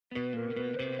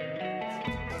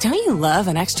Don't you love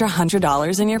an extra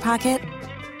 $100 in your pocket?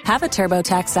 Have a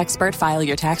TurboTax expert file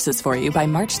your taxes for you by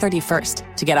March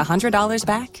 31st to get $100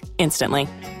 back instantly.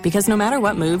 Because no matter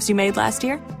what moves you made last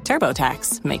year,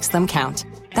 TurboTax makes them count.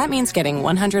 That means getting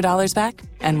 $100 back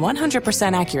and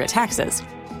 100% accurate taxes,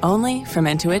 only from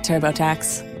Intuit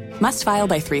TurboTax. Must file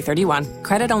by 3/31.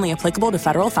 Credit only applicable to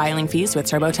federal filing fees with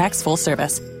TurboTax full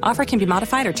service. Offer can be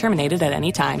modified or terminated at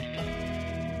any time.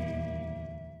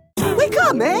 Wake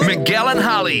up, man. Miguel and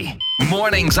Holly.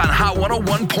 Mornings on Hot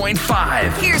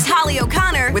 101.5. Here's Holly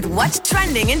O'Connor with What's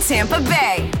Trending in Tampa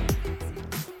Bay.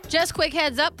 Just quick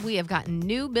heads up, we have got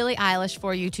new Billie Eilish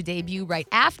for you to debut right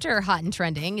after Hot and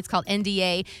Trending. It's called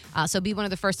NDA, so be one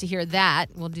of the first to hear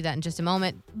that. We'll do that in just a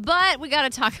moment. But we got to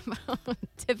talk about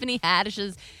Tiffany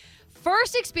Haddish's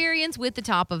first experience with the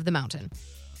top of the mountain.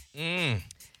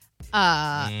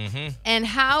 And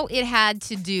how it had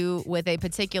to do with a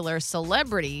particular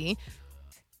celebrity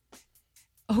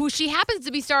who she happens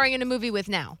to be starring in a movie with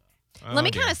now. Let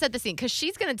me kind of set the scene, because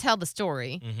she's going to tell the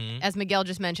story. As Miguel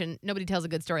just mentioned, nobody tells a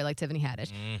good story like Tiffany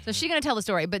Haddish. So she's going to tell the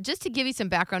story. But just to give you some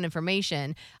background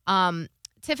information,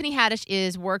 Tiffany Haddish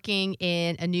is working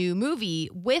in a new movie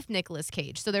with Nicolas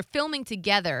Cage. So they're filming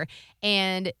together,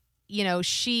 and you know,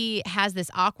 she has this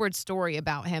awkward story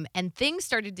about him, and things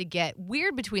started to get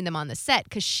weird between them on the set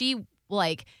because she,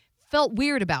 felt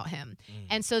weird about him.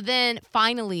 And so then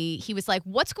finally he was like,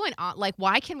 what's going on? Like,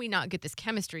 why can we not get this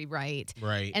chemistry right?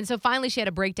 Right. And so finally she had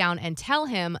to break down and tell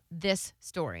him this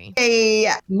story.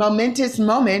 A momentous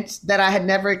moment that I had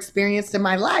never experienced in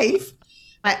my life.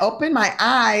 I opened my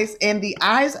eyes, and the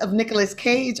eyes of Nicolas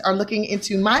Cage are looking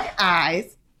into my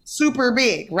eyes, super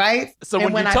big, right? So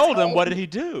and when you told him, what did he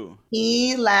do?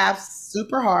 He laughed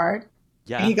super hard.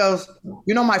 Yeah. And he goes,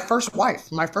 you know, my first wife,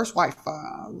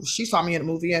 she saw me in a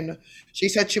movie, and she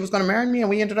said she was going to marry me, and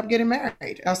we ended up getting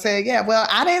married. I said, yeah, well,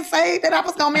 I didn't say that I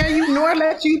was going to marry you, nor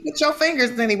let you put your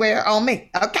fingers anywhere on me.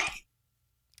 Okay.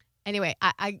 Anyway,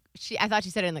 I thought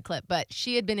she said it in the clip, but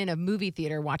she had been in a movie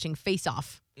theater watching Face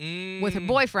Off with her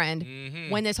boyfriend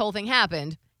when this whole thing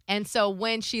happened. And so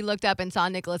when she looked up and saw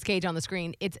Nicolas Cage on the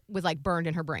screen, it was like burned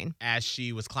in her brain. As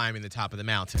she was climbing the top of the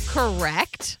mountain.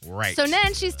 Correct. Right. So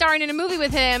then she's starring in a movie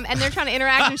with him, and they're trying to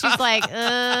interact, and she's like,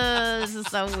 this is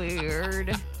so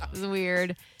weird. This is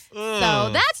weird. So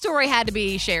that story had to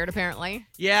be shared, apparently.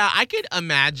 Yeah, I could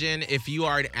imagine if you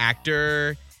are an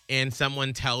actor and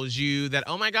someone tells you that,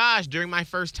 oh my gosh, during my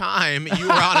first time, you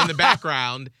were on in the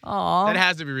background. Aww. That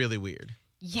has to be really weird.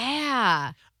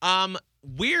 Yeah.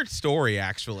 Weird story,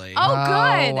 actually. Oh,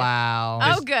 good. Oh, wow.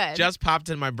 Oh, good. Just popped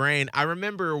in my brain. I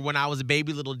remember when I was a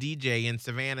baby little DJ in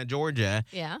Savannah, Georgia.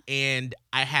 Yeah. And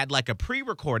I had like a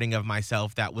pre-recording of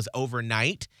myself that was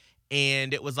overnight.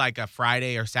 And it was like a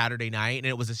Friday or Saturday night. And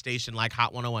it was a station like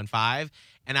Hot 101.5.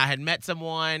 And I had met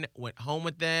someone, went home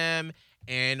with them.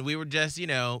 And we were just,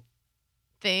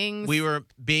 things. we were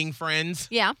being friends.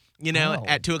 Yeah.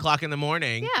 At 2 o'clock in the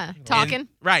morning. Yeah. Talking.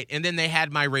 Right. And then they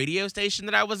had my radio station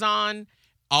that I was on.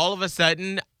 All of a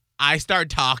sudden, I start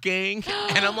talking.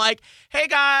 And I'm like, hey,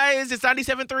 guys, it's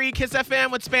 97.3 Kiss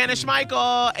FM with Spanish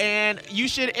Michael. And you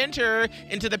should enter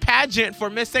into the pageant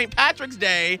for Miss St. Patrick's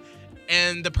Day.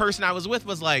 And the person I was with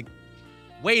was like,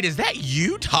 wait, is that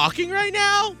you talking right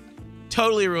now?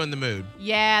 Totally ruined the mood.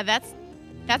 Yeah, that's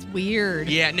weird.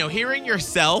 Yeah, no, hearing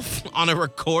yourself on a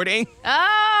recording.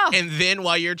 Oh. And then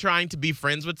while you're trying to be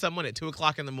friends with someone at 2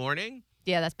 o'clock in the morning.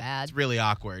 Yeah, that's bad. It's really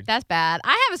awkward. That's bad.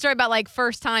 I have a story about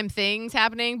first time things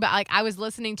happening, but I was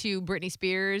listening to Britney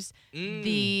Spears,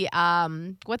 the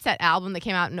what's that album that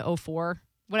came out in 2004?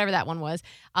 Whatever that one was.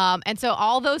 And so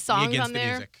all those songs on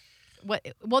there.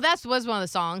 Music. Well, that was one of the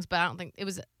songs, but I don't think it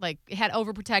was it had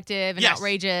overprotective and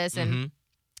outrageous and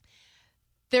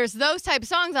there's those type of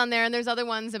songs on there, and there's other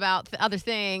ones about other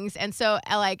things. And so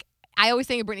I always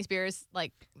think of Britney Spears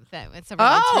that it's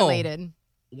related.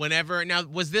 Now,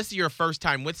 was this your first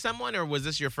time with someone, or was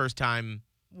this your first time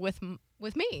with me?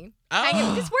 Oh. We're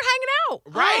hanging out.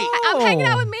 Right. I'm hanging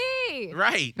out with me.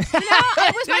 Right.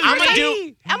 It was my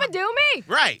birthday. I'ma do me.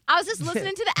 Right. I was just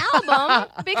listening to the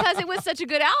album because it was such a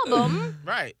good album.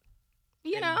 Right.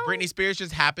 And Britney Spears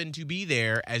just happened to be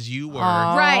there as you were.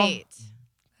 Aww. Right.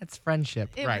 That's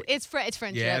friendship. Right. It's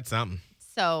friendship. Yeah, it's something.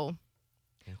 So,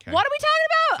 okay. What are we talking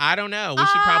about? I don't know. We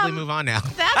should probably move on now.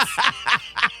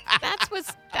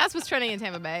 That's what's trending in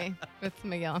Tampa Bay with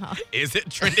Miguel and Holly. Is it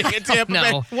trending in Tampa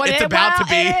Bay? No. It's about to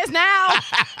be. It is now.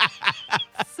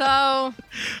 So,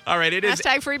 all right, it is.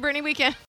 #Free Britney Weekend.